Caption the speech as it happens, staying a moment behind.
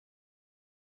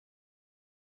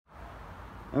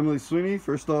Emily Sweeney,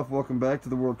 first off, welcome back to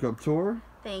the World Cup Tour.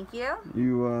 Thank you.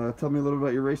 You tell me a little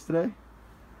about your race today?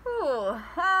 Ooh,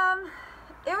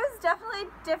 it was definitely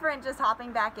different just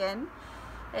hopping back in.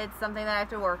 It's something that I have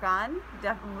to work on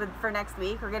for next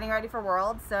week. We're getting ready for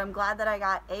Worlds, so I'm glad that I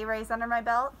got a race under my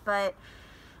belt, but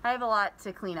I have a lot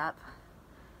to clean up.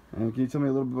 And can you tell me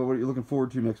a little bit about what you're looking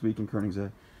forward to next week in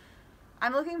Koenigsegg?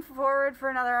 I'm looking forward for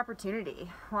another opportunity.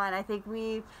 One, I think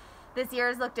this year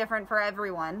has looked different for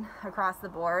everyone across the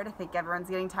board. I think everyone's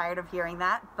getting tired of hearing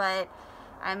that, but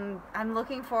I'm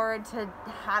looking forward to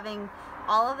having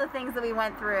all of the things that we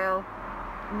went through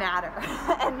matter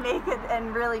and make it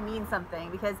and really mean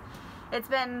something, because it's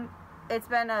been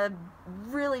a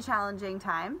really challenging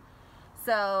time.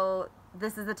 So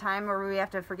this is the time where we have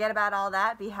to forget about all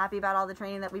that, be happy about all the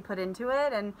training that we put into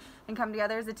it, and come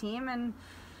together as a team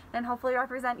and hopefully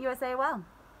represent USA well.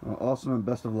 Awesome, and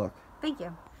best of luck. Thank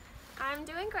you. I'm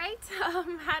doing great.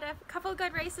 Had a couple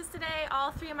good races today.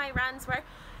 All three of my runs were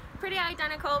pretty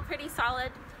identical, pretty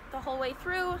solid the whole way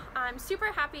through. I'm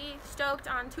super happy, stoked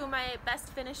on two of my best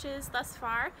finishes thus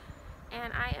far,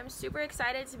 and I am super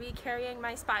excited to be carrying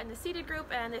my spot in the seeded group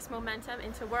and this momentum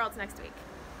into Worlds next week.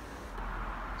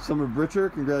 Summer Britcher,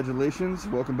 congratulations.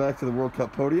 Welcome back to the World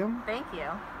Cup podium. Thank you.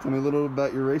 Tell me a little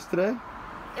about your race today.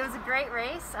 It was a great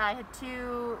race. I had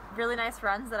two really nice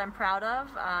runs that I'm proud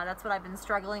of. That's what I've been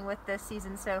struggling with this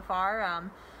season so far.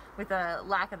 With the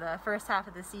lack of the first half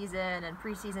of the season and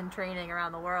preseason training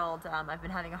around the world, I've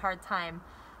been having a hard time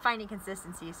finding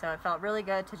consistency, so it felt really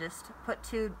good to just put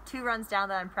two runs down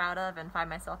that I'm proud of and find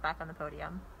myself back on the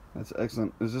podium. That's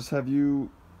excellent. Does this have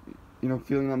you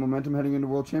feeling that momentum heading into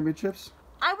World Championships?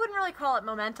 I wouldn't really call it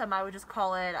momentum. I would just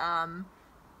call it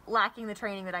lacking the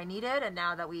training that I needed, and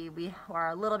now that we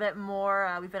are a little bit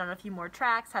more, we've been on a few more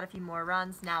tracks, had a few more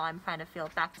runs, now I'm kind of feel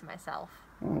back to myself.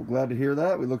 Well, glad to hear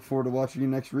that. We look forward to watching you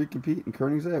next week compete in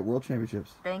Koenigsegg at World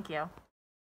Championships. Thank you.